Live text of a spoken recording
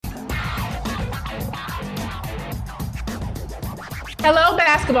Hello,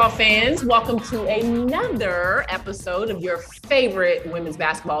 basketball fans. Welcome to another episode of your favorite women's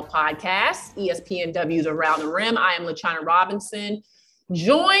basketball podcast, ESPNW's Around the Rim. I am LaChina Robinson,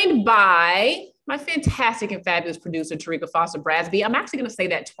 joined by my fantastic and fabulous producer, Terrika Foster-Brasby. I'm actually going to say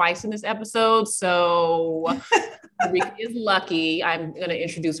that twice in this episode, so Terrika is lucky. I'm going to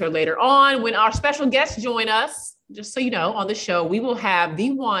introduce her later on. When our special guests join us, just so you know, on the show, we will have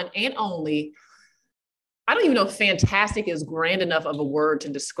the one and only, I don't even know if fantastic is grand enough of a word to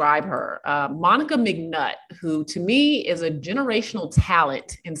describe her. Monica McNutt, who to me is a generational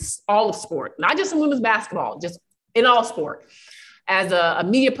talent in all of sport, not just in women's basketball, just in all sport. As a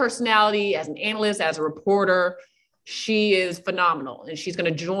media personality, as an analyst, as a reporter, she is phenomenal. And she's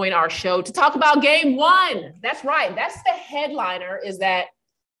going to join our show to talk about game one. That's right. That's the headliner, is that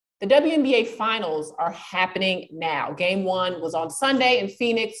the WNBA Finals are happening now. Game one was on Sunday in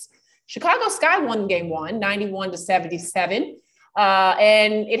Phoenix. Chicago Sky won game one, 91-77.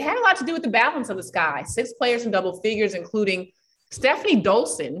 And it had a lot to do with the balance of the Sky. 6 players in double figures, including Stephanie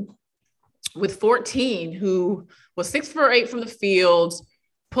Dolson with 14, who was 6 for 8 from the field,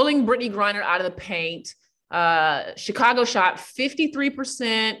 pulling Brittany Griner out of the paint. Chicago shot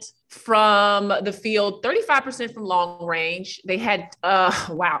 53% from the field, 35% from long range. They had,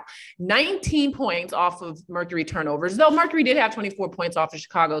 19 points off of Mercury turnovers, though Mercury did have 24 points off of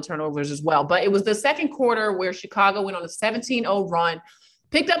Chicago turnovers as well. But it was the second quarter where Chicago went on a 17-0 run,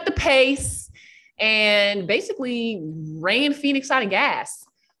 picked up the pace, and basically ran Phoenix out of gas.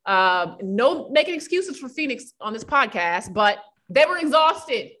 No making excuses for Phoenix on this podcast, but they were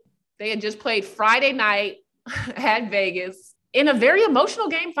exhausted. They had just played Friday night at Vegas in a very emotional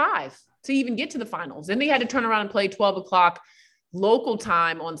game 5 to even get to the finals. Then they had to turn around and play 12 o'clock local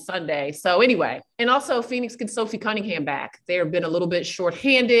time on Sunday. So anyway, and also Phoenix gets Sophie Cunningham back. They have been a little bit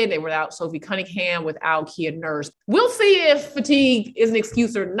shorthanded. They were without Sophie Cunningham, without Kia Nurse. We'll see if fatigue is an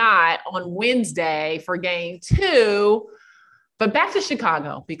excuse or not on Wednesday for game 2. But back to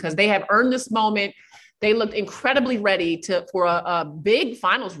Chicago, because they have earned this moment. They looked incredibly ready for a big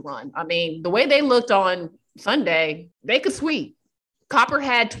finals run. I mean, the way they looked on Sunday, they could sweep. Copper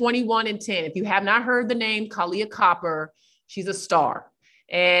had 21 and 10. If you have not heard the name Kahleah Copper, she's a star.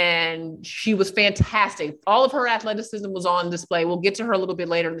 And she was fantastic. All of her athleticism was on display. We'll get to her a little bit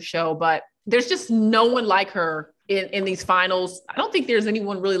later in the show, but there's just no one like her in these finals. I don't think there's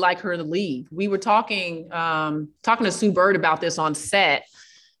anyone really like her in the league. We were talking to Sue Bird about this on set.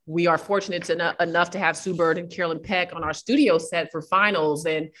 We are fortunate enough to have Sue Bird and Carolyn Peck on our studio set for finals.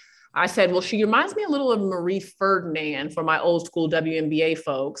 And I said, well, she reminds me a little of Marie Ferdinand for my old school WNBA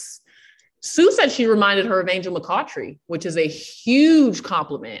folks. Sue said she reminded her of Angel McCoughtry, which is a huge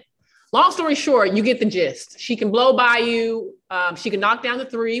compliment. Long story short, you get the gist. She can blow by you. She can knock down the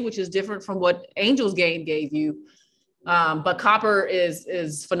 3, which is different from what Angel's game gave you. But Copper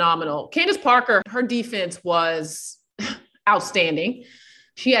is phenomenal. Candace Parker, her defense was outstanding.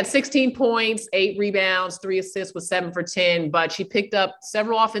 She had 16 points, 8 rebounds, 3 assists with 7 for 10, but she picked up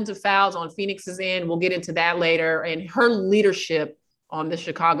several offensive fouls on Phoenix's end. We'll get into that later. And her leadership on the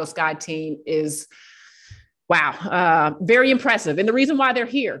Chicago Sky team is, very impressive. And the reason why they're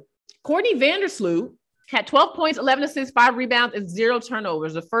here, Courtney Vandersloot had 12 points, 11 assists, 5 rebounds, and 0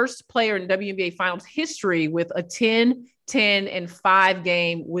 turnovers. The first player in WNBA Finals history with a 10, 10, and 5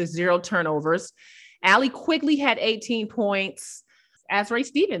 game with 0 turnovers. Allie Quigley had 18 points. Azrae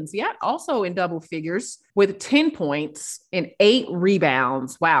Stevens, also in double figures with 10 points and 8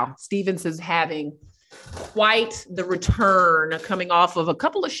 rebounds. Wow, Stevens is having quite the return, coming off of a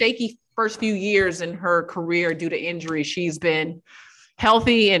couple of shaky first few years in her career due to injury. She's been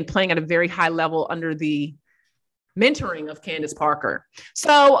healthy and playing at a very high level under the mentoring of Candace Parker.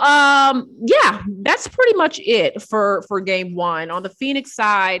 So, that's pretty much it for game 1. On the Phoenix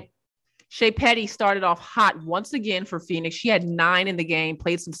side, Shea Petty started off hot once again for Phoenix. She had 9 in the game,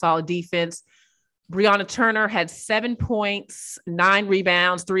 played some solid defense. Brianna Turner had 7 points, 9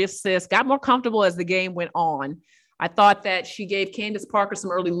 rebounds, 3 assists, got more comfortable as the game went on. I thought that she gave Candace Parker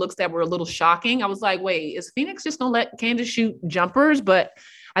some early looks that were a little shocking. I was like, wait, is Phoenix just going to let Candace shoot jumpers? But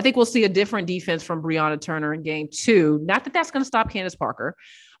I think we'll see a different defense from Brianna Turner in game 2. Not that that's going to stop Candace Parker.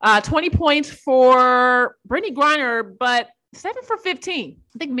 20 points for Brittany Griner, but 7 for 15.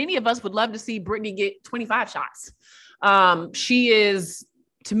 I think many of us would love to see Brittany get 25 shots. She is,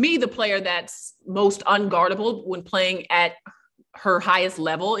 to me, the player that's most unguardable when playing at her highest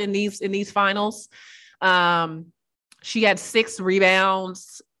level in these finals. She had 6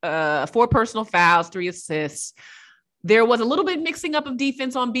 rebounds, 4 personal fouls, 3 assists. There was a little bit mixing up of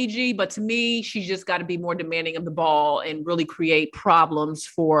defense on BG, but to me, she's just got to be more demanding of the ball and really create problems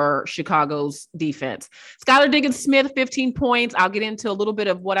for Chicago's defense. Skylar Diggins-Smith, 15 points. I'll get into a little bit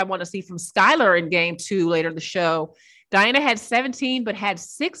of what I want to see from Skylar in game 2 later in the show. Diana had 17, but had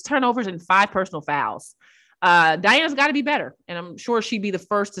 6 turnovers and 5 personal fouls. Diana's got to be better, and I'm sure she'd be the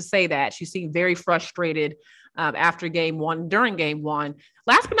first to say that. She seemed very frustrated after game 1, during game 1.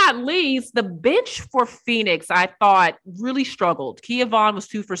 Last but not least, the bench for Phoenix, I thought, really struggled. Kia Vaughn was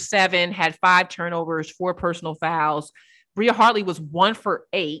 2 for 7, had 5 turnovers, 4 personal fouls. Bria Hartley was 1 for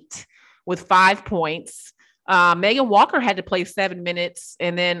 8 with 5 points. Megan Walker had to play 7 minutes,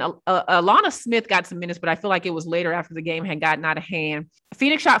 and then Alana Smith got some minutes, but I feel like it was later after the game had gotten out of hand.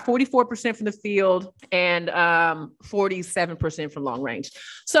 Phoenix shot 44% from the field and 47% from long range.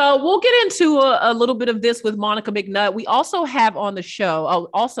 So we'll get into a little bit of this with Monica McNutt. We also have on the show,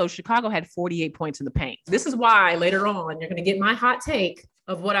 also Chicago had 48 points in the paint. This is why later on you're going to get my hot take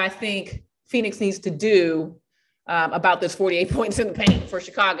of what I think Phoenix needs to do about this 48 points in the paint for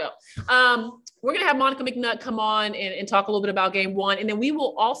Chicago. We're going to have Monica McNutt come on and talk a little bit about game 1. And then we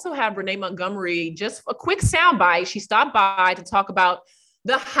will also have Renee Montgomery, just a quick soundbite. She stopped by to talk about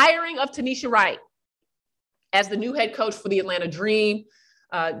the hiring of Tanisha Wright as the new head coach for the Atlanta Dream.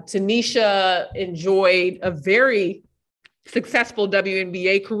 Tanisha enjoyed a very successful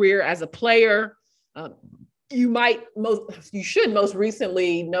WNBA career as a player. You should most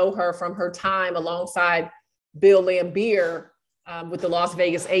recently know her from her time alongside Bill Laimbeer with the Las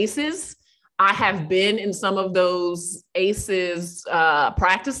Vegas Aces. I have been in some of those Aces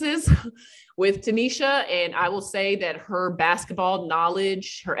practices with Tanisha, and I will say that her basketball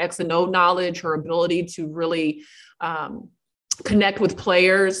knowledge, her X and O knowledge, her ability to really connect with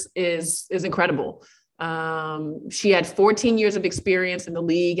players is incredible. She had 14 years of experience in the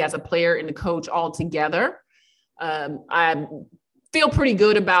league as a player and a coach all together. I feel pretty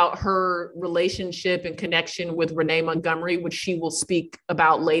good about her relationship and connection with Renee Montgomery, which she will speak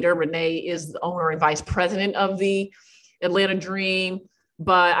about later. Renee is the owner and vice president of the Atlanta Dream,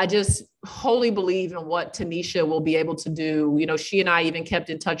 but I just wholly believe in what Tanisha will be able to do. You know, she and I even kept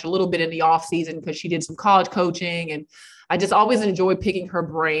in touch a little bit in the off season because she did some college coaching, and I just always enjoy picking her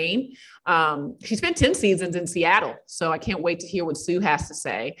brain. She spent 10 seasons in Seattle, so I can't wait to hear what Sue has to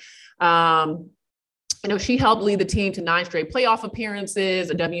say. You know, she helped lead the team to 9 straight playoff appearances,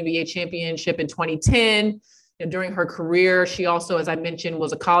 a WNBA championship in 2010. And during her career, she also, as I mentioned,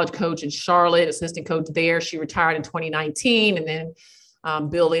 was a college coach in Charlotte, assistant coach there. She retired in 2019, and then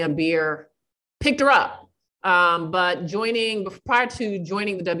Bill Laimbeer picked her up. But prior to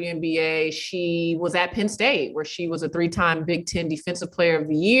joining the WNBA, she was at Penn State, where she was a 3-time Big Ten Defensive Player of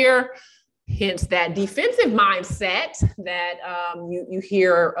the Year. Hence that defensive mindset that you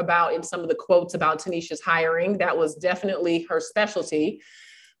hear about in some of the quotes about Tanisha's hiring. That was definitely her specialty.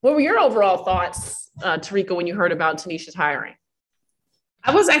 What were your overall thoughts, Terrika, when you heard about Tanisha's hiring?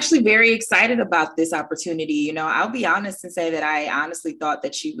 I was actually very excited about this opportunity. You know, I'll be honest and say that I honestly thought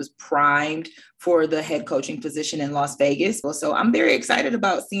that she was primed for the head coaching position in Las Vegas. So I'm very excited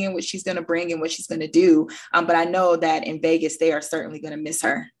about seeing what she's going to bring and what she's going to do. But I know that in Vegas, they are certainly going to miss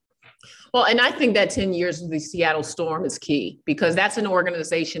her. Well, and I think that 10 years of the Seattle Storm is key, because that's an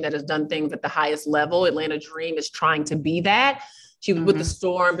organization that has done things at the highest level. Atlanta Dream is trying to be that. She was with the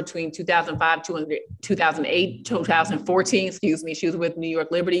Storm between 2005, 2008, 2014, excuse me. She was with New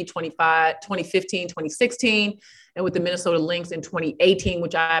York Liberty 2015, 2016, and with the Minnesota Lynx in 2018,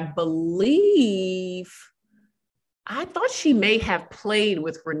 which I thought she may have played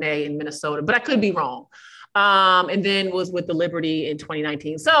with Renee in Minnesota, but I could be wrong. And then was with the Liberty in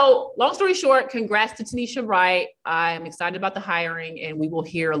 2019. So long story short, congrats to Tanisha Wright. I am excited about the hiring, and we will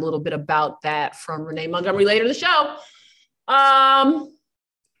hear a little bit about that from Renee Montgomery later in the show.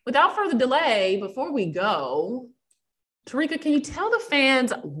 Without further delay, before we go, Terrika, can you tell the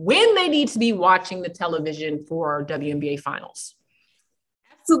fans when they need to be watching the television for WNBA Finals?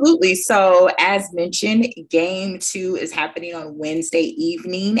 Absolutely. So as mentioned, game 2 is happening on Wednesday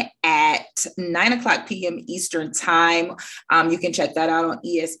evening at 9:00 p.m. Eastern time. You can check that out on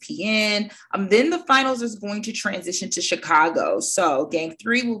ESPN. Then the finals is going to transition to Chicago. So game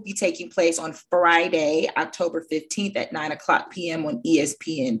 3 will be taking place on Friday, October 15th at 9:00 p.m. on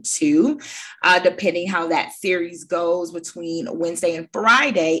ESPN2. Depending how that series goes between Wednesday and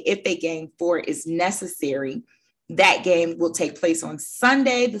Friday, if a game 4 is necessary, that game will take place on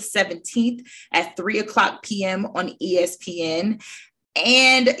Sunday, the 17th at 3:00 p.m. on ESPN.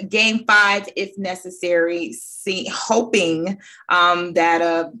 And game 5, if necessary, hoping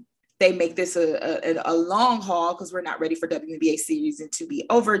that they make this a long haul, because we're not ready for WNBA season to be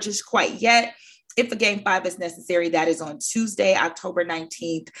over just quite yet. If a game 5 is necessary, that is on Tuesday, October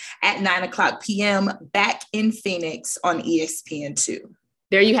 19th at 9:00 p.m. back in Phoenix on ESPN2.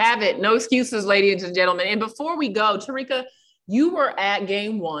 There you have it. No excuses, ladies and gentlemen. And before we go, Terrika, you were at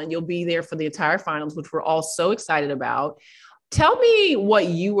game 1. You'll be there for the entire finals, which we're all so excited about. Tell me what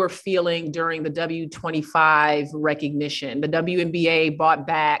you were feeling during the W25 recognition. The WNBA brought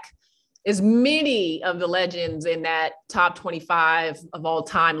back as many of the legends in that top 25 of all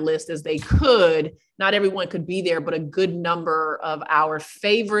time list as they could. Not everyone could be there, but a good number of our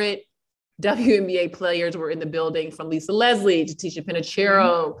favorite WNBA players were in the building, from Lisa Leslie to Tisha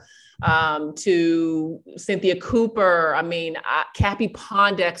Pinachero, to Cynthia Cooper. I mean, Cappie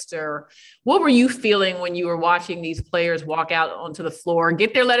Pondexter. What were you feeling when you were watching these players walk out onto the floor,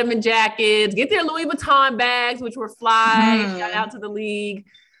 get their Letterman jackets, get their Louis Vuitton bags, which were fly, shout out to the league.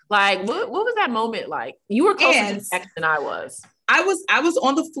 Like, what was that moment like? You were closer to Jackson than I was. I was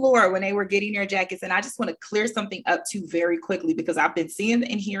on the floor when they were getting their jackets, and I just want to clear something up too very quickly, because I've been seeing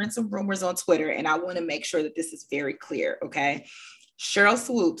and hearing some rumors on Twitter, and I want to make sure that this is very clear, okay? Cheryl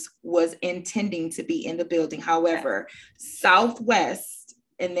Swoops was intending to be in the building. However, Southwest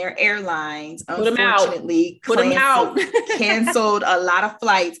and their airlines, unfortunately, canceled a lot of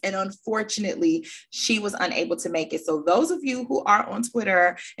flights. And unfortunately, she was unable to make it. So those of you who are on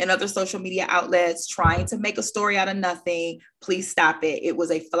Twitter and other social media outlets trying to make a story out of nothing, please stop it. It was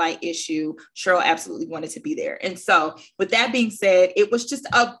a flight issue. Cheryl absolutely wanted to be there. And so with that being said, it was just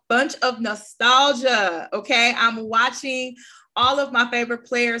a bunch of nostalgia. Okay. I'm watching all of my favorite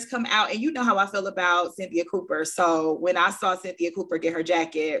players come out, and you know how I feel about Cynthia Cooper. So when I saw Cynthia Cooper get her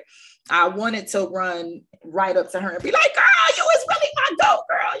jacket, I wanted to run right up to her and be like, girl, you was really my goat,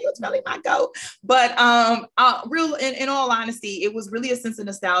 girl. You was really my goat. But in all honesty, it was really a sense of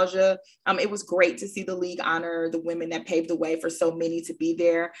nostalgia. It was great to see the league honor the women that paved the way for so many to be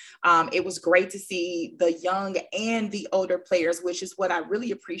there. It was great to see the young and the older players, which is what I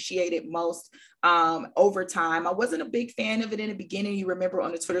really appreciated most over time. I wasn't a big fan of it in the beginning. You remember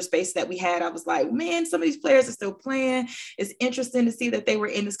on the Twitter space that we had, I was like, man, some of these players are still playing. It's interesting to see that they were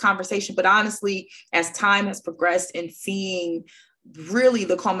in this conversation. But honestly, as time has progressed and seeing really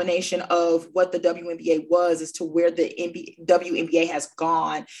the culmination of what the WNBA was as to where the WNBA has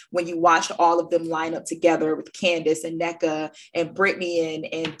gone, when you watch all of them line up together with Candace and Nneka and Brittany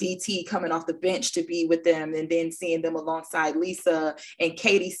and DT coming off the bench to be with them, and then seeing them alongside Lisa and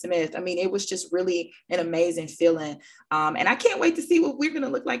Katie Smith. I mean, it was just really an amazing feeling. And I can't wait to see what we're going to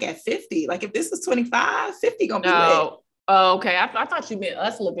look like at 50. Like, if this was 25, 50 going to be lit. Oh, okay. I thought you meant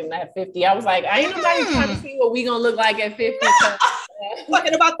us looking at 50. I was like, I ain't nobody trying to see what we gonna look like at 50.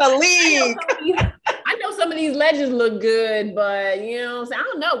 Talking about the league. I know some of these legends look good, but you know, I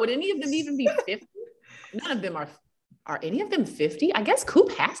don't know. Would any of them even be 50? None of them are any of them 50? I guess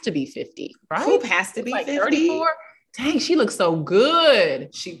Coop has to be 50, right? Coop has to be like 50. 34. Dang, she looks so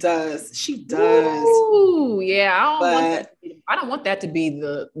good. She does. She does. Ooh, yeah. I don't want that to be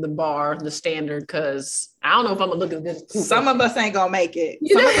the bar, the standard, because I don't know if I'm gonna look at this. Some of us ain't gonna make it.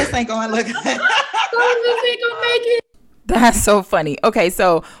 Some of us ain't gonna look. Some of us ain't gonna make it. That's so funny. Okay,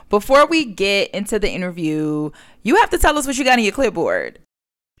 so before we get into the interview, you have to tell us what you got on your clipboard.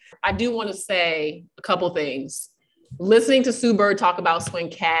 I do want to say a couple things. Listening to Sue Bird talk about Swin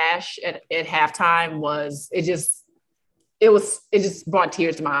Cash at halftime it just brought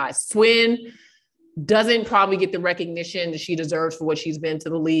tears to my eyes. Swin doesn't probably get the recognition that she deserves for what she's been to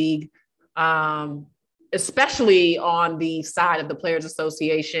the league, especially on the side of the Players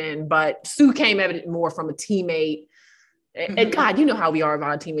Association. But Sue came at it more from a teammate. And God, you know how we are about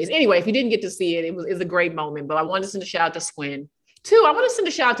our teammates. Anyway, if you didn't get to see it, it was a great moment. But I wanted to send a shout out to Swin. 2, I want to send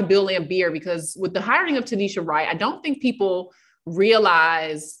a shout out to Bill Laimbeer, because with the hiring of Tanisha Wright, I don't think people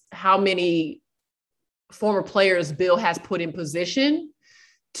realize how many former players Bill has put in position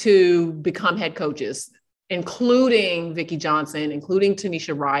to become head coaches, including Vicki Johnson, including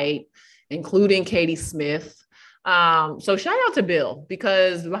Tanisha Wright, including Katie Smith. So shout out to Bill,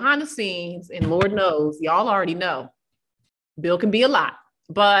 because behind the scenes, and Lord knows, y'all already know, Bill can be a lot,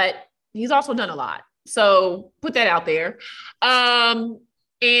 but he's also done a lot. So put that out there.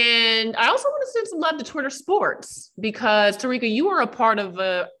 And I also want to send some love to Twitter Sports, because Terrika, you were a part of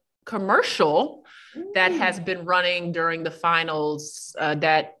a commercial that has been running during the finals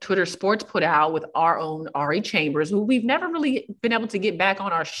that Twitter Sports put out with our own Ari Chambers, who we've never really been able to get back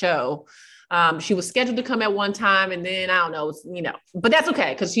on our show. She was scheduled to come at one time, and then I don't know, but that's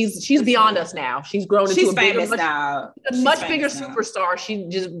okay because she's beyond us now. She's grown into a bigger, much bigger superstar. She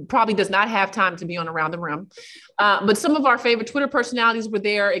just probably does not have time to be on Around the Rim. But some of our favorite Twitter personalities were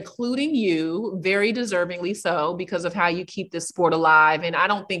there, including you, very deservingly so, because of how you keep this sport alive. And I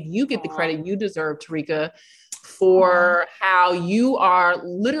don't think you get the credit you deserve, Terrika, for how you are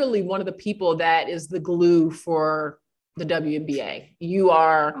literally one of the people that is the glue for the WNBA. You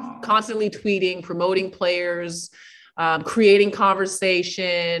are constantly tweeting, promoting players, creating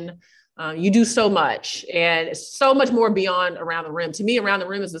conversation. You do so much, and so much more beyond Around the Rim. To me, Around the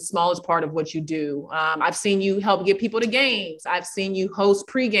Rim is the smallest part of what you do. I've seen you help get people to games. I've seen you host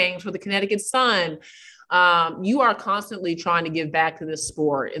pre-games for the Connecticut Sun. You are constantly trying to give back to this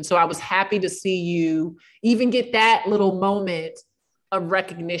sport. And so I was happy to see you even get that little moment of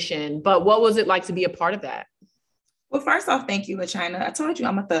recognition. But what was it like to be a part of that? Well, first off, thank you, LaChina. I told you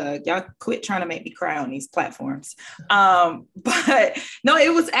I'm a thug. Y'all quit trying to make me cry on these platforms. But no,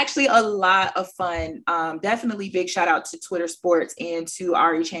 it was actually a lot of fun. Definitely big shout out to Twitter Sports and to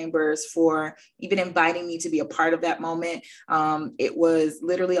Ari Chambers for even inviting me to be a part of that moment. It was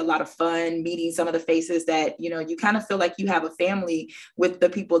literally a lot of fun meeting some of the faces that, you kind of feel like you have a family with the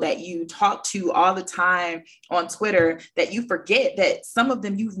people that you talk to all the time on Twitter, that you forget that some of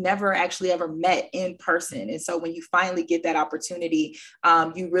them you've never actually ever met in person. And so when you finally get that opportunity,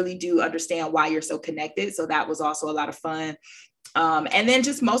 you really do understand why you're so connected. So that was also a lot of fun. And then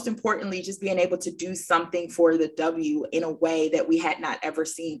just most importantly, just being able to do something for the W in a way that we had not ever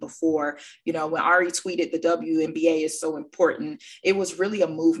seen before. When Ari tweeted the WNBA is so important, it was really a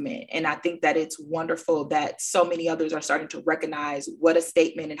movement. And I think that it's wonderful that so many others are starting to recognize what a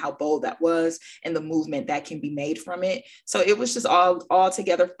statement and how bold that was and the movement that can be made from it. So it was just all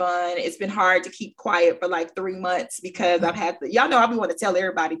together fun. It's been hard to keep quiet for like 3 months because I've had y'all know I want to tell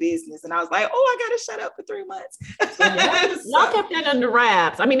everybody business. And I was like, I got to shut up for 3 months. Y'all kept that under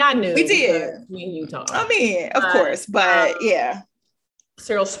wraps. I mean, I knew. We did. Me and you talked. I mean, of course, but yeah.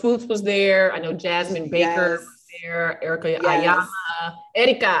 Cyril Spoots was there. I know Jasmine Baker was there. Ayala.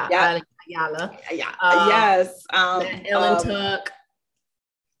 Erika Ayala. Yes. Ellen Tuck.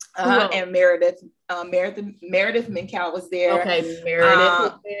 And Meredith Minkow was there. Okay, Meredith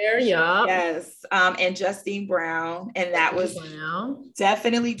was there. Yeah. Yes. And Justine Brown, and that was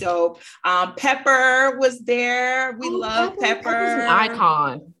definitely dope. Pepper was there. We love Pepper. Pepper's an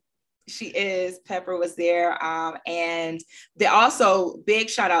icon. She is. Pepper was there. And they also big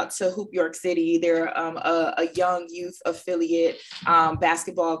shout out to Hoop York City. They're a young youth affiliate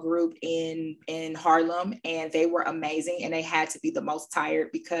basketball group in Harlem, and they were amazing. And they had to be the most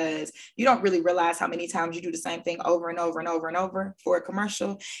tired because you don't really realize how many times you do the same thing over and over and over and over for a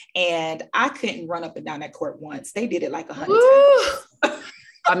commercial. And I couldn't run up and down that court once. They did it like 100 times.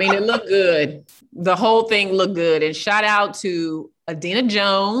 I mean, it looked good. The whole thing looked good. And shout out to Adina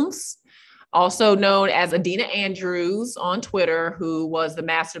Jones, also known as Adina Andrews on Twitter, who was the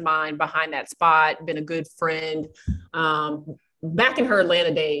mastermind behind that spot, been a good friend. Back in her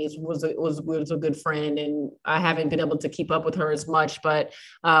Atlanta days was a good friend, and I haven't been able to keep up with her as much, but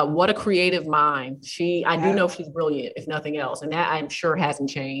what a creative mind. I do know she's brilliant, if nothing else, and that I'm sure hasn't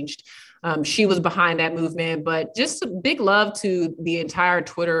changed. She was behind that movement, but just a big love to the entire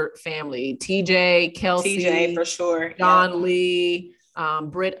Twitter family. TJ, Kelsey, for sure. John Lee,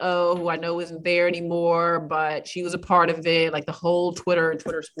 Britt O, who I know isn't there anymore, but she was a part of it, like the whole Twitter and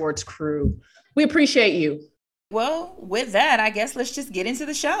Twitter Sports crew. We appreciate you. Well, with that, I guess let's just get into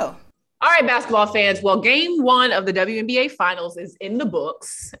the show. All right, basketball fans. Well, game 1 of the WNBA Finals is in the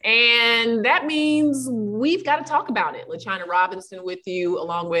books, and that means we've got to talk about it. LaChina Robinson with you,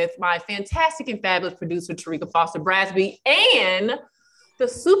 along with my fantastic and fabulous producer, Terrika Foster-Brasby, and the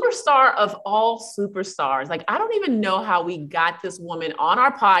superstar of all superstars. Like, I don't even know how we got this woman on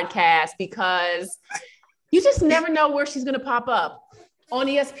our podcast because you just never know where she's going to pop up. On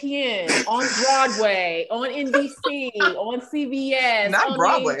ESPN, on Broadway, on NBC, on CBS. Not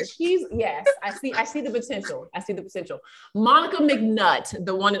Broadway. I see the potential. Monica McNutt,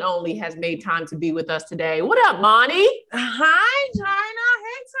 the one and only, has made time to be with us today. What up, Monty? Hi, China.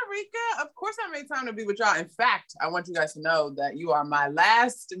 Hey, Terrika. Of course I made time to be with y'all. In fact, I want you guys to know that you are my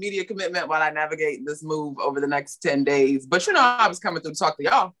last media commitment while I navigate this move over the next 10 days. But I was coming through to talk to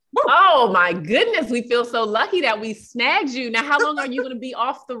y'all. Woo. Oh my goodness. We feel so lucky that we snagged you. Now, how long are you going to be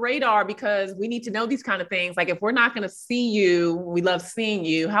off the radar? Because we need to know these kind of things. Like, if we're not going to see you, we love seeing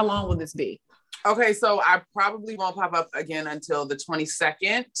you. How long will this be? Okay. So I probably won't pop up again until the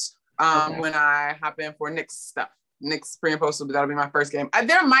 22nd when I hop in for Knicks stuff. Knicks pre and post, that'll be my first game.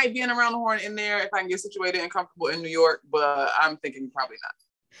 There might be an Around the Horn in there if I can get situated and comfortable in New York, but I'm thinking probably not.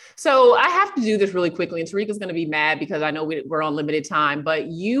 So I have to do this really quickly, and Terrika's going to be mad because I know we're on limited time, but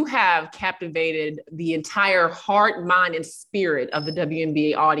you have captivated the entire heart, mind, and spirit of the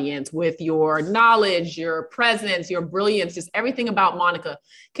WNBA audience with your knowledge, your presence, your brilliance, just everything about Monica.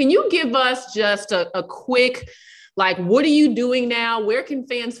 Can you give us just a quick, like, what are you doing now? Where can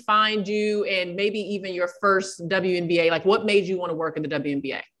fans find you? And maybe even your first WNBA, like what made you want to work in the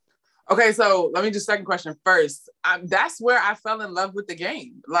WNBA? Okay, so let me just second question first. That's where I fell in love with the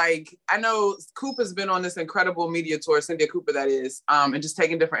game. Like, I know Coop has been on this incredible media tour, Cynthia Cooper, that is, and just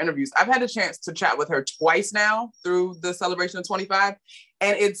taking different interviews. I've had a chance to chat with her twice now through the celebration of 25.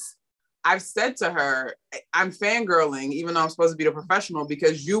 And I've said to her, I'm fangirling, even though I'm supposed to be the professional,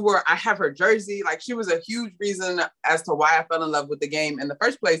 because I have her jersey. Like, she was a huge reason as to why I fell in love with the game in the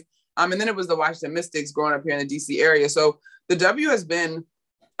first place. And then it was the Washington Mystics growing up here in the DC area. So the W has been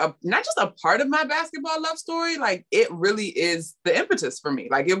not just a part of my basketball love story, like it really is the impetus for me.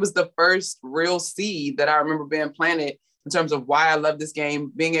 Like, it was the first real seed that I remember being planted in terms of why I love this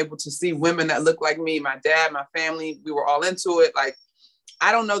game, being able to see women that look like me, my dad, my family, we were all into it. Like,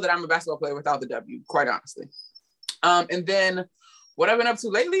 I don't know that I'm a basketball player without the W, quite honestly. And then what I've been up to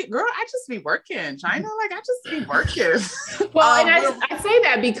lately, girl, I just be working, China. Like, I just be working. Well, and I say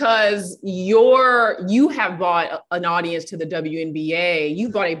that because you have brought an audience to the WNBA. You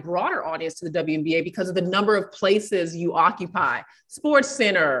brought a broader audience to the WNBA because of the number of places you occupy. Sports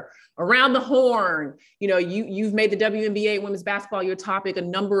Center, Around the Horn. You know, you've made the WNBA women's basketball your topic a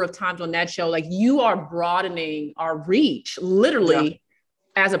number of times on that show. Like, you are broadening our reach, literally,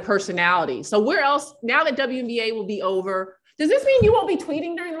 as a personality. So where else, now that WNBA will be over, does this mean you won't be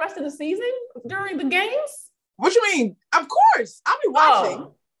tweeting during the rest of the season, during the games? What you mean? Of course. I'll be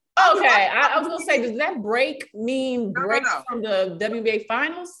watching. Oh, okay. I was going to say, does that break mean break from the WNBA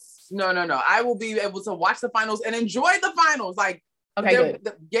Finals? No. I will be able to watch the finals and enjoy the finals. Like, okay, good.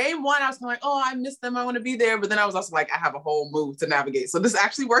 The game one, I was kind of like, oh, I missed them. I want to be there. But then I was also like, I have a whole move to navigate. So this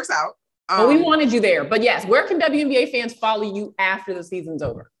actually works out. Well, we wanted you there. But yes, where can WNBA fans follow you after the season's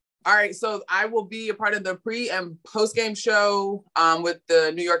over? All right, so I will be a part of the pre and post game show with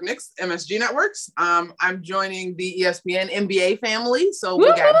the New York Knicks MSG networks. I'm joining the ESPN NBA family, so we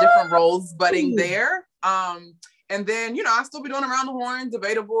got different roles budding there. And then, you know, I'll still be doing Around the Horn,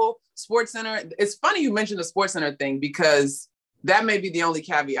 Debatable, Sports Center. It's funny you mentioned the Sports Center thing, because that may be the only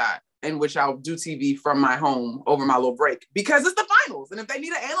caveat in which I'll do TV from my home over my little break, because it's the finals. And if they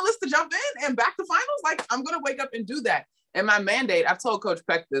need an analyst to jump in and back the finals, like, I'm going to wake up and do that. And my mandate, I've told Coach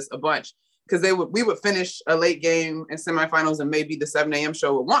Peck this a bunch, because we would finish a late game in semifinals and maybe the 7 a.m.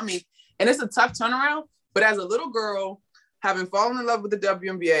 show would want me. And it's a tough turnaround. But as a little girl, having fallen in love with the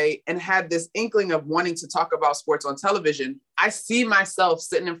WNBA and had this inkling of wanting to talk about sports on television, I see myself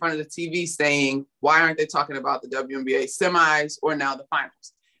sitting in front of the TV saying, why aren't they talking about the WNBA semis or now the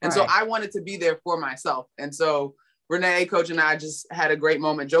finals? And so I wanted to be there for myself. And so Renee, Coach, and I just had a great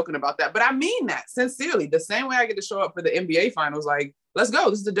moment joking about that. But I mean that sincerely. The same way I get to show up for the NBA finals, like, let's go.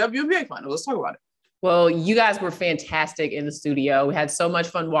 This is the WNBA finals. Let's talk about it. Well, you guys were fantastic in the studio. We had so much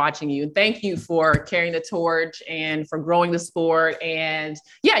fun watching you. And thank you for carrying the torch and for growing the sport. And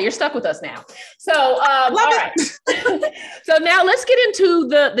yeah, you're stuck with us now. So, all right. So now let's get into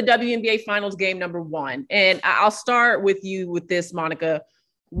the WNBA finals game number 1. And I'll start with you with this, Monica.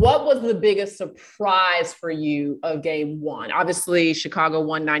 What was the biggest surprise for you of game 1? Obviously, Chicago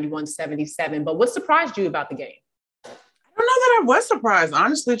won 91-77, but what surprised you about the game? I don't know that I was surprised,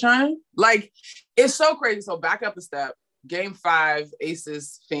 honestly, China. Like, it's so crazy. So back up a step. Game 5,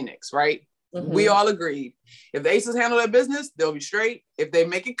 Aces, Phoenix, right? Mm-hmm. We all agreed. If the Aces handle their business, they'll be straight. If they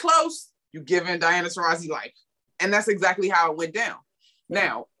make it close, you give in Diana Taurasi life. And that's exactly how it went down.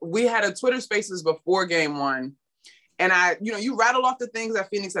 Now, we had a Twitter Spaces before game 1. And you rattled off the things that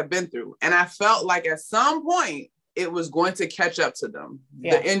Phoenix had been through. And I felt like at some point it was going to catch up to them.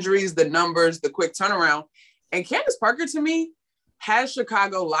 Yeah. The injuries, the numbers, the quick turnaround. And Candace Parker, to me, has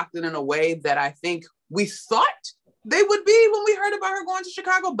Chicago locked in a way that I think we thought they would be when we heard about her going to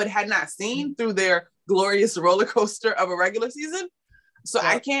Chicago, but had not seen through their glorious roller coaster of a regular season. So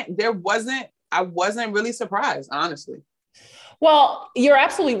I wasn't really surprised, honestly. Well, you're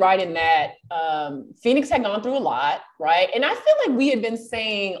absolutely right in that Phoenix had gone through a lot, right? And I feel like we had been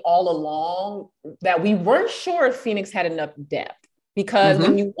saying all along that we weren't sure if Phoenix had enough depth, because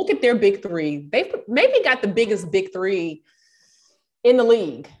when you look at their big 3, they've maybe got the biggest big 3 in the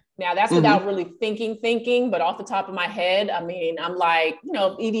league. Now, that's without really thinking, but off the top of my head, I mean, I'm like,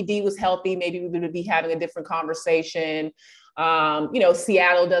 if EDD was healthy, maybe we would be having a different conversation.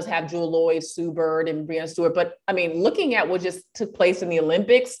 Seattle does have Jewel Loyd, Sue Bird, and Breanna Stewart. But I mean, looking at what just took place in the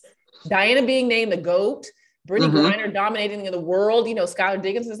Olympics, Diana being named the GOAT, Brittany Griner dominating in the world. You know, Skylar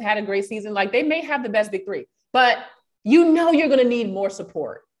Diggins has had a great season. Like, they may have the best big three, but you know you're going to need more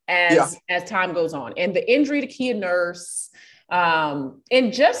support as time goes on. And the injury to Kia Nurse,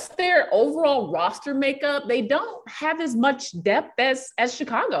 and just their overall roster makeup, they don't have as much depth as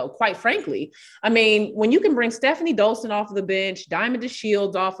Chicago, quite frankly. I mean, when you can bring Stephanie Dolson off of the bench, Diamond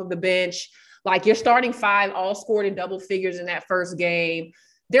DeShields off of the bench, like your starting five all scored in double figures in that first game,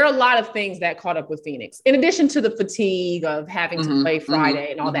 there are a lot of things that caught up with Phoenix, in addition to the fatigue of having to play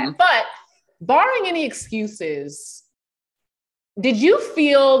Friday and all that. But barring any excuses, did you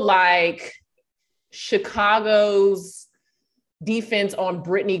feel like Chicago's defense on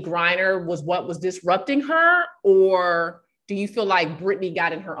Brittany Griner was what was disrupting her, or do you feel like Brittany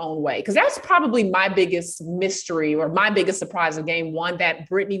got in her own way? Because that's probably my biggest mystery or my biggest surprise of game one, that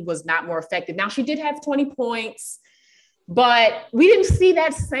Brittany was not more effective. Now, she did have 20 points, but we didn't see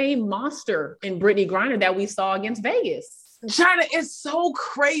that same monster in Brittany Griner that we saw against Vegas. China, is so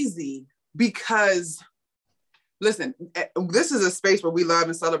crazy because, listen, this is a space where we love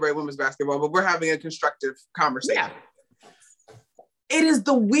and celebrate women's basketball, but we're having a constructive conversation. Yeah. It is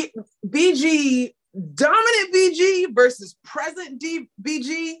the BG, dominant BG versus present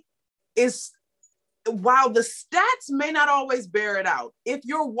BG is, while the stats may not always bear it out, if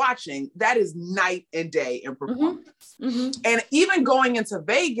you're watching, that is night and day in performance. And even going into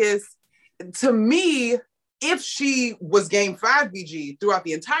Vegas, to me, if she was game 5 BG throughout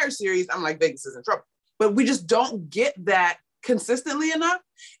the entire series, I'm like, Vegas is in trouble. But we just don't get that consistently enough.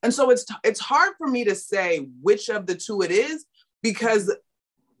 And so it's hard for me to say which of the two it is, because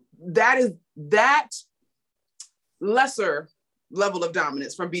that lesser level of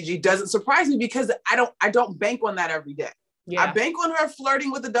dominance from BG doesn't surprise me, because I don't bank on that every day. Yeah. I bank on her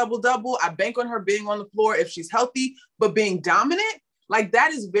flirting with a double-double. I bank on her being on the floor if she's healthy, but being dominant, like,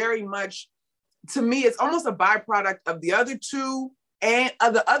 that is very much, to me, it's almost a byproduct of the other two, and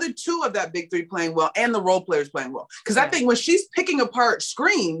of the other two of that big three playing well, and the role players playing well. Because I think when she's picking apart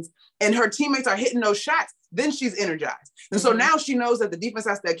screens and her teammates are hitting those shots, then she's energized. And so now she knows that the defense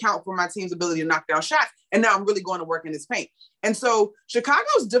has to account for my team's ability to knock down shots. And now I'm really going to work in this paint. And so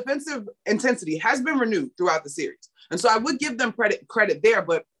Chicago's defensive intensity has been renewed throughout the series. And so I would give them credit there.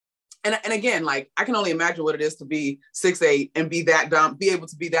 But, and again, like, I can only imagine what it is to be 6'8" and be able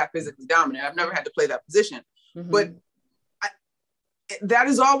to be that physically dominant. I've never had to play that position. But that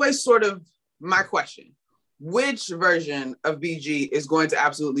is always sort of my question. Which version of BG is going to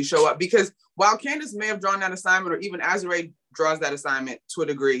absolutely show up? Because while Candace may have drawn that assignment, or even Azurá draws that assignment to a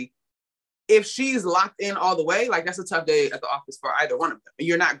degree, if she's locked in all the way, like, that's a tough day at the office for either one of them.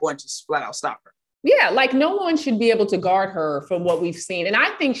 You're not going to flat out stop her. Yeah, like, no one should be able to guard her from what we've seen. And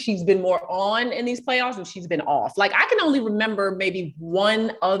I think she's been more on in these playoffs than she's been off. Like, I can only remember maybe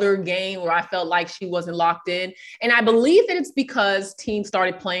one other game where I felt like she wasn't locked in. And I believe that it's because teams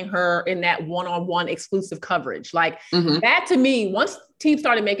started playing her in that one-on-one exclusive coverage. Like, that, to me, once teams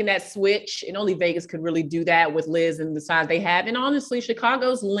started making that switch, and only Vegas could really do that with Liz and the size they have. And honestly,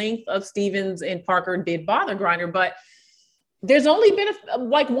 Chicago's length of Stevens and Parker did bother Griner, but there's only been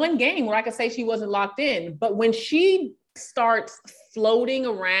like one game where I could say she wasn't locked in. But when she starts floating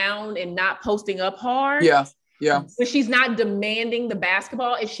around and not posting up hard, when she's not demanding the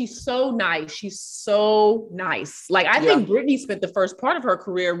basketball, and she's so nice. She's so nice. Like, I think Brittany spent the first part of her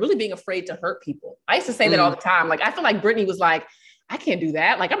career really being afraid to hurt people. I used to say that all the time. Like, I feel like Brittany was like, I can't do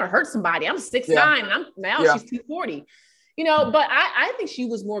that. Like, I'm gonna hurt somebody. I'm 6'9", and she's 240. You know, but I think she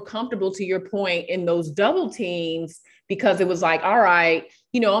was more comfortable, to your point, in those double teams, because it was like, all right,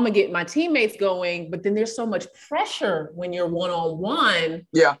 you know, I'm gonna get my teammates going, but then there's so much pressure when you're one-on-one.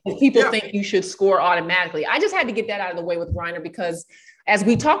 And people think you should score automatically. I just had to get that out of the way with Griner, because as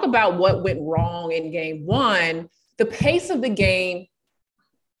we talk about what went wrong in game one, the pace of the game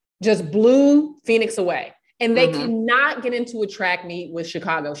just blew Phoenix away. And they cannot get into a track meet with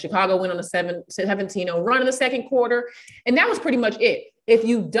Chicago. Chicago went on a 17-0 run in the second quarter. And that was pretty much it. If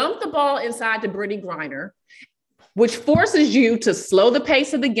you dump the ball inside to Brittany Griner, which forces you to slow the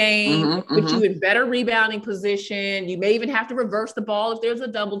pace of the game, put you in better rebounding position. You may even have to reverse the ball if there's a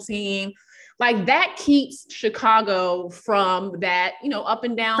double team. Like, that keeps Chicago from that, you know, up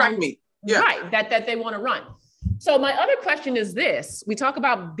and down. Track meet. Right, that they want to run. So my other question is this. We talk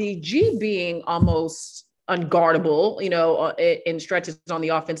about BG being almost unguardable, you know, in stretches on the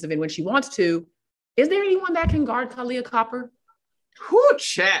offensive end when she wants to. Is there anyone that can guard Kahleah Copper? Whoo,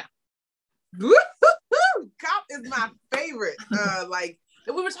 chat. Cop is my favorite. Like,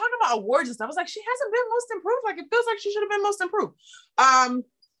 we were talking about awards and stuff. I was like, she hasn't been most improved. Like, it feels like she should have been most improved.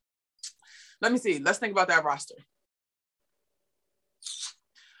 Let me see. Let's think about that roster.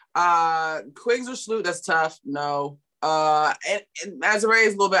 Quiggs or Sloot, that's tough. No. And Azarae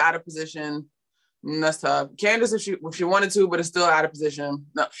is a little bit out of position. That's tough. Candace, if she wanted to, but it's still out of position.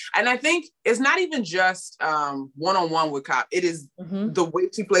 No. And I think it's not even just one-on-one with Cop. It is the way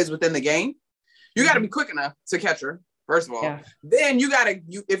she plays within the game. You got to be quick enough to catch her, first of all. Yeah. Then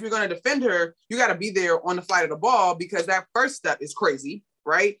if you're going to defend her, you got to be there on the flight of the ball, because that first step is crazy,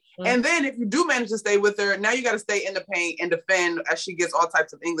 right? And then if you do manage to stay with her, now you got to stay in the paint and defend as she gets all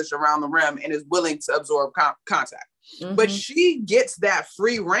types of English around the rim and is willing to absorb contact. But she gets that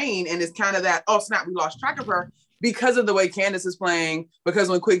free reign and is kind of that, oh snap, we lost track of her because of the way Candace is playing, because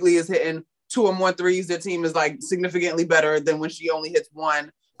when Quigley is hitting 2 or more threes, their team is like significantly better than when she only hits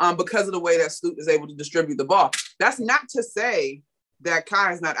 1, because of the way that Sloot is able to distribute the ball. That's not to say that Kai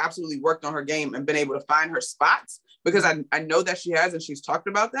has not absolutely worked on her game and been able to find her spots, because I know that she has, and she's talked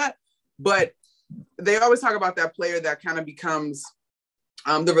about that. But they always talk about that player that kind of becomes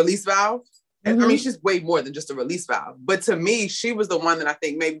the release valve. And I mean, she's way more than just a release valve. But to me, she was the one that I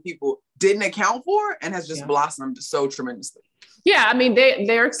think maybe people didn't account for and has just blossomed so tremendously. Yeah, I mean,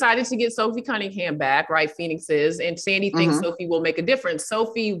 they're excited to get Sophie Cunningham back, right? Phoenix is. And Sandy thinks Sophie will make a difference.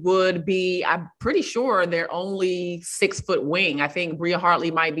 Sophie would be, I'm pretty sure, their only 6-foot wing. I think Bria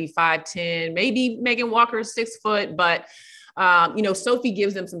Hartley might be 5'10", maybe Megan Walker is 6 foot, but, Sophie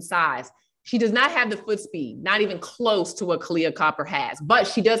gives them some size. She does not have the foot speed, not even close to what Kalia Copper has, but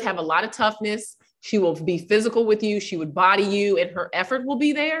she does have a lot of toughness. She will be physical with you. She would body you, and her effort will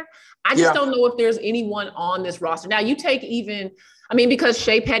be there. I just don't know if there's anyone on this roster. Now you take because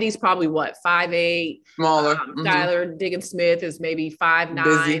Shea Petty's probably 5'8", smaller. Skylar Diggins-Smith is maybe 5'9".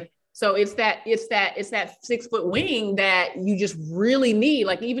 Busy. So it's that 6-foot wing that you just really need.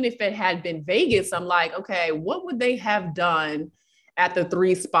 Like, even if it had been Vegas, I'm like, okay, what would they have done at the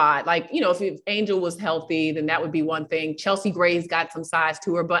 3 spot? Like, if Angel was healthy, then that would be one thing. Chelsea Gray's got some size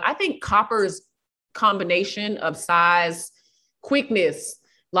to her, but I think Copper's combination of size, quickness,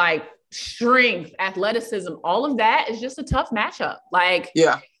 like strength, athleticism, all of that is just a tough matchup. Like,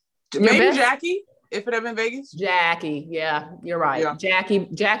 maybe Jackie, if it had been Vegas. Jackie, yeah, you're right. Yeah.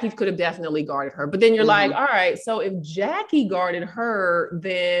 Jackie could have definitely guarded her. But then you're like, all right, so if Jackie guarded her,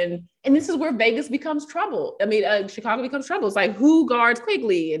 then, and this is where Vegas becomes trouble. I mean, Chicago becomes trouble. It's like, who guards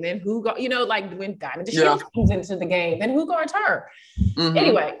Quigley? And then like when Diamond DeShields comes into the game, then who guards her?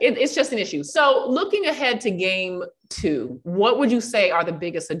 Anyway, it's just an issue. So looking ahead to game 2, what would you say are the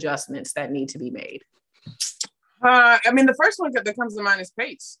biggest adjustments that need to be made? The first one that comes to mind is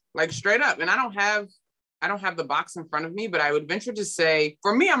pace, like straight up. And I don't have the box in front of me, but I would venture to say,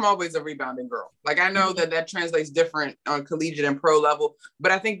 for me, I'm always a rebounding girl. Like, I know that translates different on collegiate and pro level,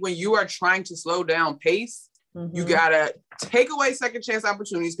 but I think when you are trying to slow down pace, you gotta take away second chance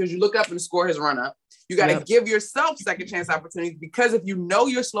opportunities, because you look up and the score has run up. You gotta give yourself second chance opportunities, because if you know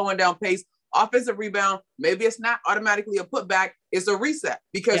you're slowing down pace, offensive rebound, maybe it's not automatically a putback, it's a reset,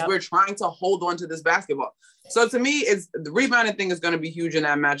 because we're trying to hold on to this basketball. So to me, it's the rebounding thing is going to be huge in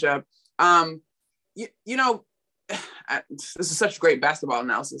that matchup. This is such great basketball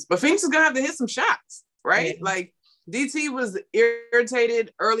analysis, but Phoenix is going to have to hit some shots, right? Like, DT was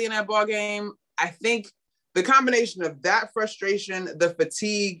irritated early in that ball game. I think the combination of that frustration, the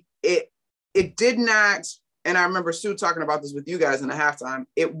fatigue, it did not, and I remember Sue talking about this with you guys in the halftime,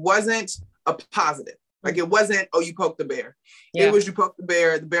 it wasn't a positive. Like, it wasn't, oh, you poked the bear. Yeah. It was, you poked the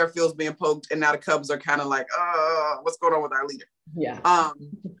bear feels being poked, and now the Cubs are kind of like, what's going on with our leader? Yeah.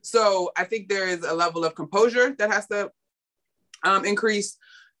 So I think there is a level of composure that has to increase.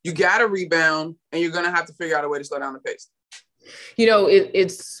 You got to rebound, and you're going to have to figure out a way to slow down the pace.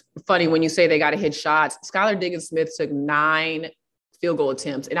 It's funny when you say they got to hit shots. Skylar Diggins-Smith took 9 field goal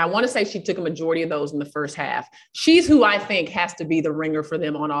attempts, and I want to say she took a majority of those in the first half. She's who I think has to be the ringer for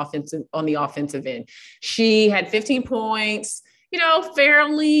them on the offensive end. She had 15 points,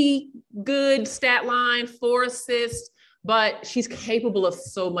 fairly good stat line, 4 assists, but she's capable of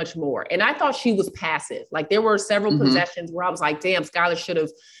so much more. And I thought she was passive. Like, there were several possessions where I was like, damn, Skylar should have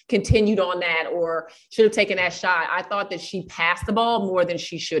continued on that or should have taken that shot. I thought that she passed the ball more than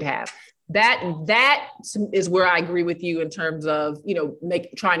she should have. That is where I agree with you in terms of,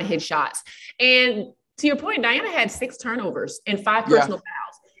 trying to hit shots. And to your point, Diana had 6 turnovers and 5 personal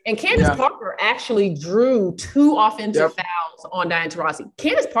fouls. And Candace Parker actually drew 2 offensive fouls on Diana Taurasi.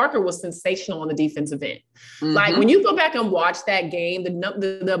 Candace Parker was sensational on the defensive end. Like, when you go back and watch that game,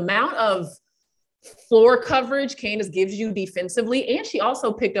 the amount of floor coverage Candace gives you defensively, and she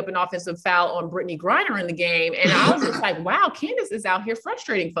also picked up an offensive foul on Brittany Griner in the game. And I was just like, wow, Candace is out here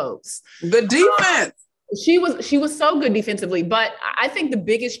frustrating folks. The defense. She was so good defensively, but I think the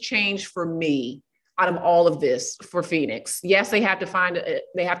biggest change for me, out of all of this for Phoenix. Yes, they have to find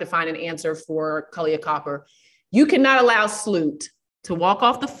an answer for Kahleah Copper. You cannot allow Sloot to walk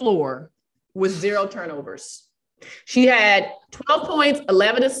off the floor with 0 turnovers. She had 12 points,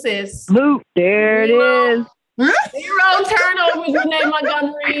 11 assists. Sloot, there it is. 0 turnovers, Renee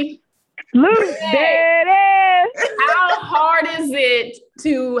Montgomery. Sloot, there it is. How hard is it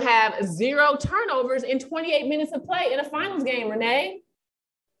to have 0 turnovers in 28 minutes of play in a finals game, Renee?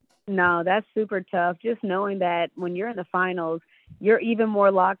 No, that's super tough. Just knowing that when you're in the finals, you're even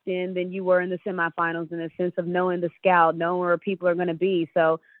more locked in than you were in the semifinals in the sense of knowing the scout, knowing where people are going to be.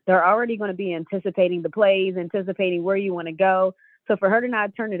 So they're already going to be anticipating the plays, anticipating where you want to go. So for her to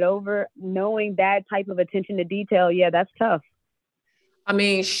not turn it over, knowing that type of attention to detail, yeah, that's tough. I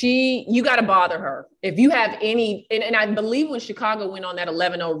mean, you got to bother her. If you have any, and I believe when Chicago went on that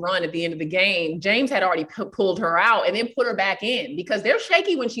 11-0 run at the end of the game, James had already pulled her out and then put her back in because they're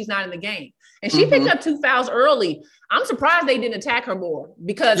shaky when she's not in the game. And she picked up 2 fouls early. I'm surprised they didn't attack her more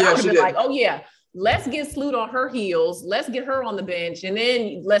because I would have been like, oh yeah, let's get Sloot on her heels. Let's get her on the bench. And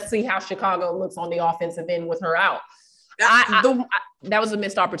then let's see how Chicago looks on the offensive end with her out. That was a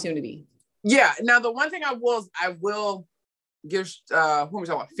missed opportunity. Yeah. Now, the one thing I will give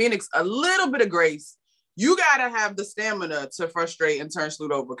Phoenix a little bit of grace. You got to have the stamina to frustrate and turn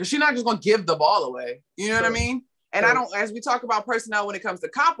Sloot over because she's not just going to give the ball away. You know what I mean? And as we talk about personnel when it comes to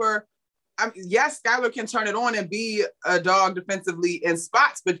Copper, yes, Skylar can turn it on and be a dog defensively in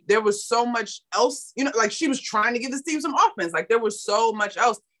spots, but there was so much else, like she was trying to give this team some offense. Like there was so much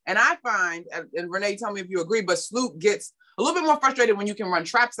else. And I find, and Renee, tell me if you agree, but Sloot gets a little bit more frustrated when you can run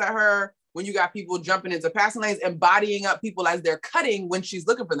traps at her, when you got people jumping into passing lanes and bodying up people as they're cutting when she's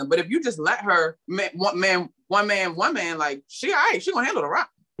looking for them. But if you just let her one man, like she all right, she gonna handle the rock.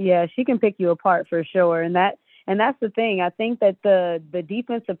 Yeah, she can pick you apart for sure. And that's the thing. I think that the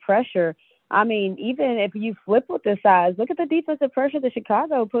defensive pressure, I mean, even if you flip with the size, look at the defensive pressure that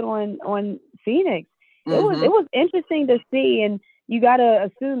Chicago put on Phoenix. It was interesting to see, and you got to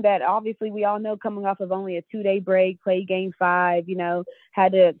assume that obviously we all know coming off of only a 2-day break, played game 5,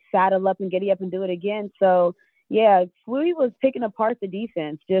 had to saddle up and get up and do it again. So yeah, Flutie was picking apart the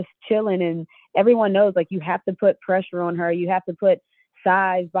defense, just chilling, and everyone knows like you have to put pressure on her. You have to put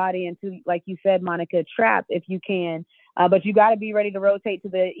size, body into, like you said, Monica, trap if you can. But you got to be ready to rotate to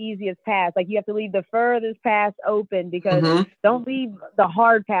the easiest pass. Like you have to leave the furthest pass open because don't leave the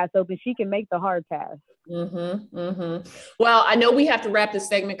hard pass open. She can make the hard pass. Well, I know we have to wrap this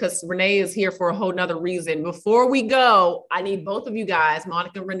segment because Renee is here for a whole nother reason. Before we go, I need both of you guys,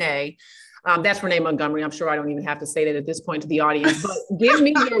 Monica and Renee. That's Renee Montgomery. I'm sure I don't even have to say that at this point to the audience, but give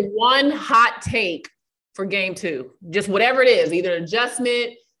me your one hot take for game 2. Just whatever it is, either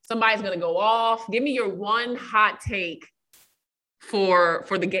adjustment, somebody's going to go off. Give me your one hot take for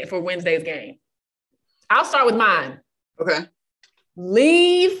Wednesday's game. I'll start with mine. Okay.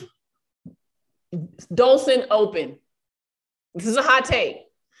 Leave Dolson open. This is a hot take.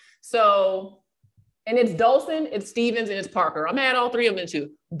 So, and it's Dolson, it's Stevens, and it's Parker. I'm at all 3 of them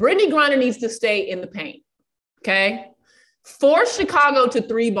too. Brittany Griner needs to stay in the paint. Okay. Force Chicago to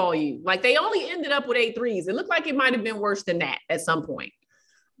 3-ball you. Like they only ended up with 8 threes. It looked like it might have been worse than that at some point.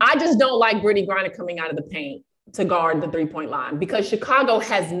 I just don't like Brittany Griner coming out of the paint to guard the 3-point line because Chicago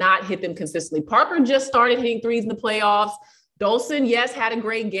has not hit them consistently. Parker just started hitting threes in the playoffs. Dolson, yes, had a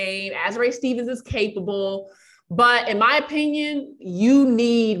great game. Azrae Stevens is capable. But in my opinion, you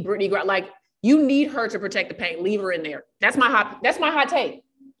need Brittany Griner. Like you need her to protect the paint. Leave her in there. That's my hot take.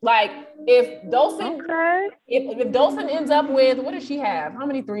 Like if Dolson, if Dolson ends up with, what does she have? How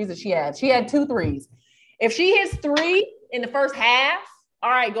many threes did she have? She had 2 threes. If she hits 3 in the first half, all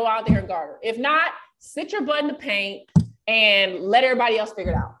right, go out there and guard her. If not, sit your butt in the paint and let everybody else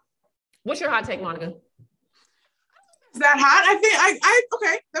figure it out. What's your hot take, Monica? Is that hot? I think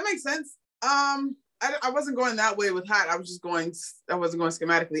okay, that makes sense. I wasn't going that way with hot. I wasn't going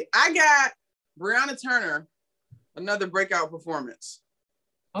schematically. I got Brianna Turner, another breakout performance.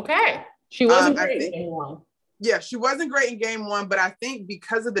 Okay. She wasn't great in game 1. Yeah, she wasn't great in game 1, but I think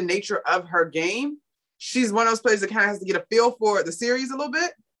because of the nature of her game, she's one of those players that kind of has to get a feel for the series a little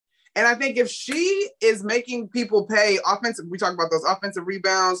bit. And I think if she is making people pay we talk about those offensive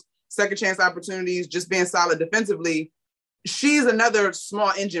rebounds, second chance opportunities, just being solid defensively, she's another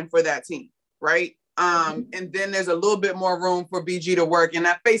small engine for that team, right? And then there's a little bit more room for BG to work in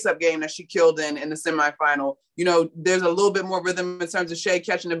that face-up game that she killed in the semifinal. There's a little bit more rhythm in terms of Shea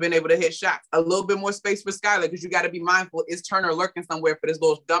catching and being able to hit shots. A little bit more space for Skylar because you got to be mindful. Is Turner lurking somewhere for this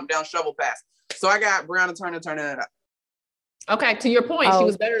little dump down shovel pass? So I got Brianna Turner turning it up. Okay, to your point, she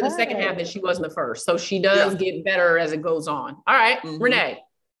was better in the second half than she was in the first. So she does get better as it goes on. All right, Renee.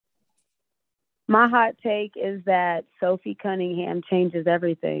 My hot take is that Sophie Cunningham changes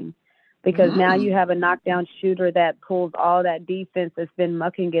everything, because now you have a knockdown shooter that pulls all that defense that's been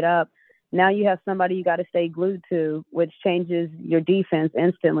mucking it up. Now you have somebody you got to stay glued to, which changes your defense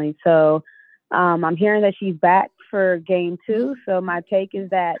instantly. So I'm hearing that she's back for game 2. So my take is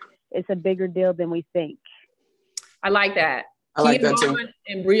that it's a bigger deal than we think. I like that. I like that too.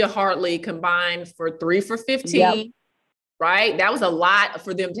 And Bria Hartley combined for 3 for 15. Yep. Right? That was a lot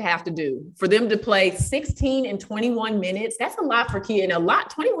for them to have to do. For them to play 16 and 21 minutes, that's a lot for Kia. And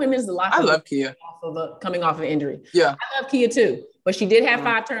 21 minutes is a lot. I love Kia. Coming off of injury. Yeah. I love Kia too. But she did have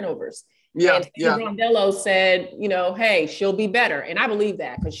 5 turnovers. Yeah. And Steve Rondello said, hey, she'll be better. And I believe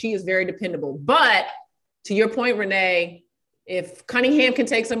that because she is very dependable. But to your point, Renee, if Cunningham can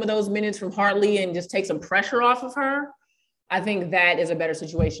take some of those minutes from Hartley and just take some pressure off of her, I think that is a better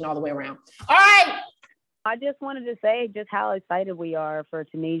situation all the way around. All right. I just wanted to say just how excited we are for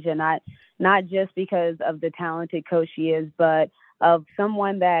Tanisha, not just because of the talented coach she is, but of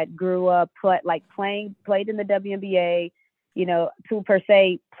someone that grew up played in the WNBA, to per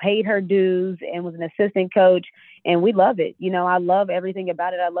se paid her dues and was an assistant coach, and we love it. I love everything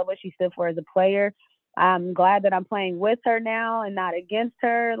about it. I love what she stood for as a player. I'm glad that I'm playing with her now and not against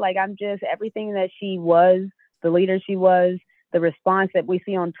her. I'm just everything that she was, the leader she was, the response that we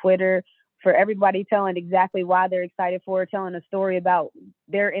see on Twitter, for everybody telling exactly why they're excited for her, telling a story about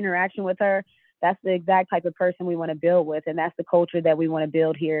their interaction with her. That's the exact type of person we want to build with. And that's the culture that we want to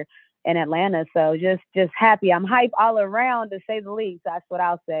build here in Atlanta. So just happy. I'm hype all around, to say the least. That's what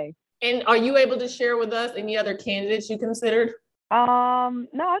I'll say. And are you able to share with us any other candidates you considered? No,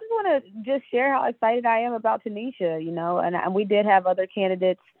 I just want to just share how excited I am about Tanisha, and we did have other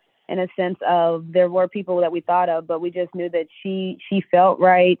candidates in a sense of there were people that we thought of, but we just knew that she felt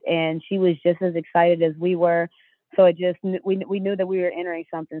right and she was just as excited as we were. So we knew that we were entering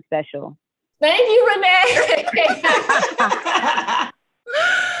something special. Thank you, Renee.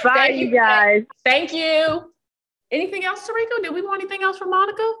 Bye, you guys. Thank you. Anything else, Terrika? Did we want anything else from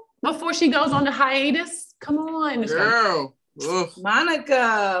Monica before she goes on the hiatus? Come on. Girl.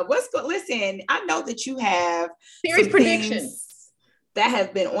 Monica, listen, I know that you have series predictions that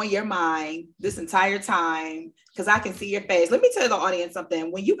have been on your mind this entire time, because I can see your face. Let me tell the audience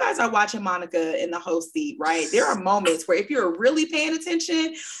something. When you guys are watching Monica in the host seat, right, there are moments where if you're really paying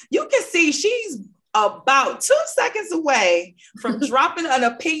attention, you can see she's about 2 seconds away from dropping an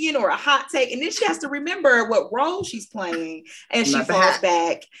opinion or a hot take, and then she has to remember what role she's playing, and she falls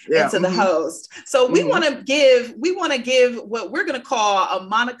back into the host. So we want to give what we're going to call a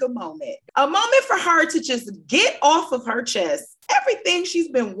Monica moment, a moment for her to just get off of her chest everything she's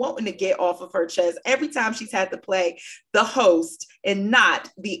been wanting to get off of her chest every time she's had to play the host and not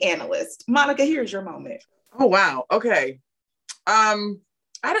the analyst. Monica, here's your moment. Oh, wow. Okay.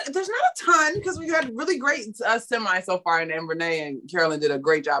 There's not a ton because we had really great semi so far, and Renee and Carolyn did a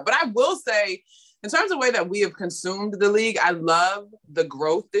great job. But I will say, in terms of the way that we have consumed the league, I love the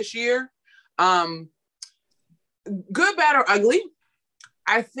growth this year. Good, bad, or ugly.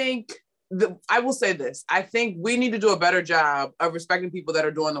 I think I will say this. I think we need to do a better job of respecting people that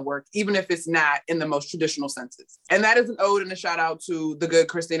are doing the work, even if it's not in the most traditional senses. And that is an ode and a shout out to the good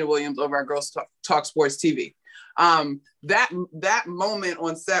Christina Williams over at Girls Talk Sports TV. That moment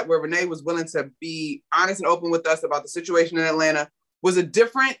on set where Renee was willing to be honest and open with us about the situation in Atlanta was a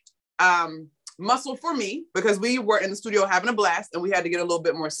different muscle for me, because we were in the studio having a blast and we had to get a little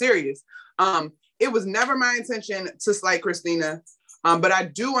bit more serious. It was never my intention to slight Christina, but I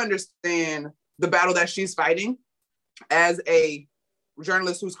do understand the battle that she's fighting as a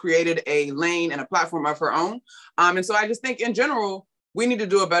journalist who's created a lane and a platform of her own. And so I just think in general, we need to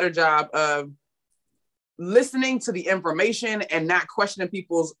do a better job of listening to the information and not questioning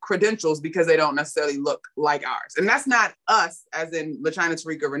people's credentials because they don't necessarily look like ours. And that's not us as in LaChina,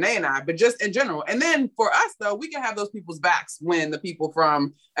 Terrika, Renee, and I, but just in general. And then for us though, we can have those people's backs when the people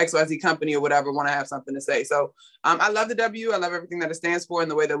from XYZ company or whatever want to have something to say. So I love the W. I love everything that it stands for and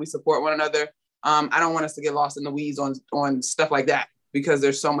the way that we support one another. I don't want us to get lost in the weeds on stuff like that, because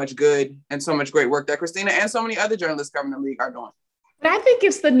there's so much good and so much great work that Christina and so many other journalists covering the league are doing. But I think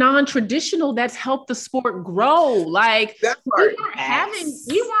it's the non-traditional that's helped the sport grow. Like we weren't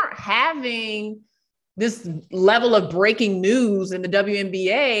having this level of breaking news in the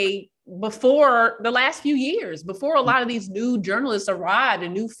WNBA before the last few years, before a lot of these new journalists arrived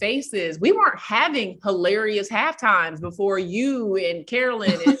and new faces. We weren't having hilarious halftimes before you and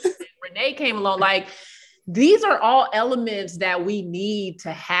Carolyn and Renee came along. Like, these are all elements that we need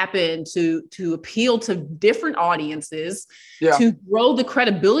to happen to appeal to different audiences, to grow the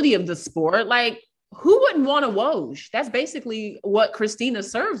credibility of the sport. Like, who wouldn't want a Woj? That's basically what Christina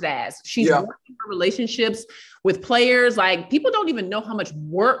serves as. She's working her relationships with players. Like, people don't even know how much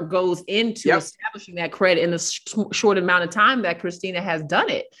work goes into establishing that credit in the short amount of time that Christina has done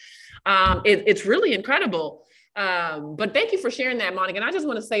it. It's really incredible. But thank you for sharing that, Monica. And I just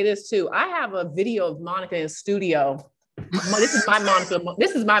want to say this too. I have a video of Monica in studio. This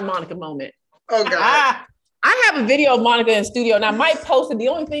is my Monica moment. Oh God. I have a video of Monica in studio, and I might post it. The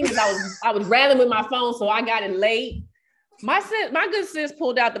only thing is I was rattling with my phone, so I got it late. My good sis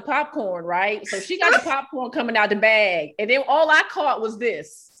pulled out the popcorn, right? So she got the popcorn coming out the bag, and then all I caught was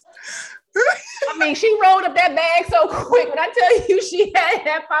this. I mean, she rolled up that bag so quick. When I tell you she had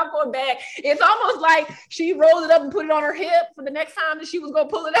that popcorn bag, it's almost like she rolled it up and put it on her hip for the next time that she was gonna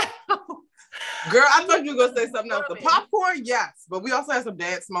pull it out. Girl, I thought you were gonna say something else. The popcorn, yes, but we also had some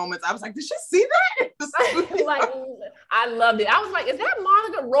dance moments. I was like, did she see that? Like, I loved it. I was like, is that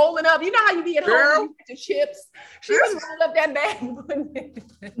Monica rolling up? You know how you be at home, you get your chips. She was rolling up that bag.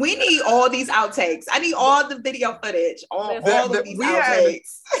 We need all these outtakes. I need all the video footage. All of these we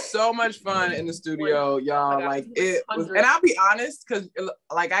outtakes. Had so much fun in the studio, y'all. Like, it was, and I'll be honest, because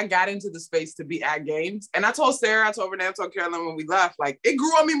like I got into the space to be at games, and I told Sarah, I told Renee, I told Carolyn when we left, like, it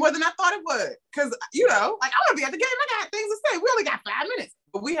grew on me more than I thought it would. Because, you know, like, I want to be at the game. I got things to say. We only got 5 minutes.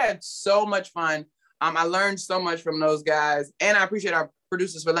 But we had so much fun. I learned so much from those guys. And I appreciate our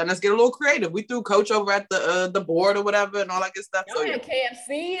producers for letting us get a little creative. We threw Coach over at the board or whatever and all that good stuff. Y'all had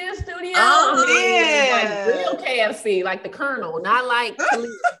KFC in the studio. Yeah. Like real KFC, like the Colonel, not like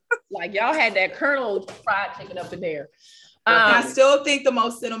like y'all had that Colonel fried chicken up in there. I still think the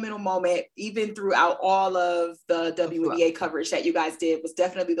most sentimental moment, even throughout all of the WNBA coverage that you guys did, was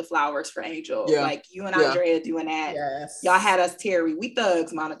definitely the flowers for Angel. Yeah. Like, you and Andrea doing that. Yes. Y'all had us Terry. We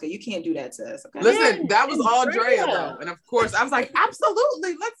thugs, Monica. You can't do that to us. Okay? Listen, that was all Drea though. And of course, I was like,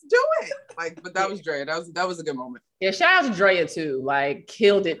 absolutely, let's do it. Like, but that was Drea. That was a good moment. Yeah, shout out to Drea too. Like,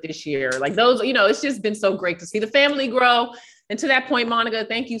 killed it this year. Like, those, you know, it's just been so great to see the family grow. And to that point, Monica,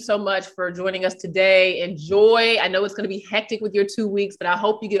 thank you so much for joining us today. Enjoy. I know it's going to be hectic with your 2 weeks, but I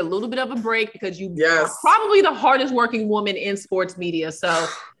hope you get a little bit of a break because you are probably the hardest working woman in sports media. So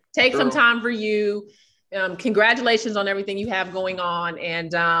take some time for you. Congratulations on everything you have going on.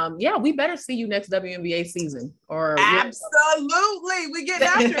 And we better see you next WNBA season. Or absolutely. We get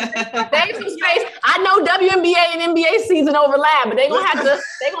after it. Thanks for space. I know WNBA and NBA season overlap, but they're gonna have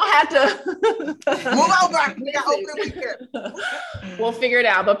to move over. We got open weekend. We'll figure it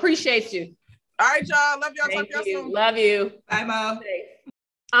out. But appreciate you. All right, y'all. Love y'all. Thank Talk to y'all soon. Love you. Bye, Mo.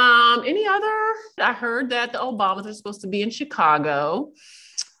 Any other? I heard that the Obamas are supposed to be in Chicago.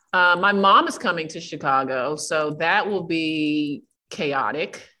 My mom is coming to Chicago, so that will be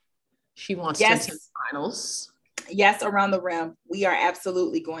chaotic. She wants to attend finals. Yes, Around the Rim. We are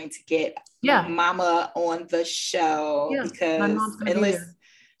absolutely going to get Mama on the show because my mom's gonna be there.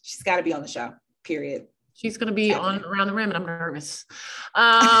 She's got to be on the show, period. She's going to be on Around the Rim, and I'm nervous.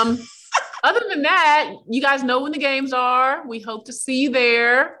 Other than that, you guys know when the games are. We hope to see you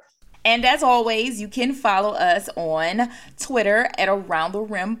there. And as always, you can follow us on Twitter at Around the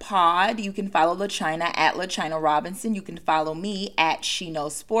Rim Pod. You can follow LaChina at LaChina Robinson. You can follow me at She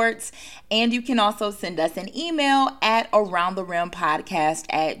Knows Sports. And you can also send us an email at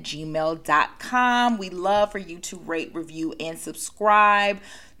aroundtherimpodcast@gmail.com. We love for you to rate, review, and subscribe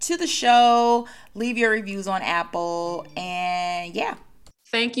to the show. Leave your reviews on Apple. And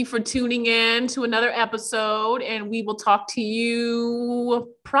thank you for tuning in to another episode, and we will talk to you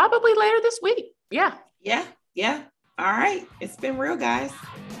probably later this week. Yeah. All right. It's been real, guys.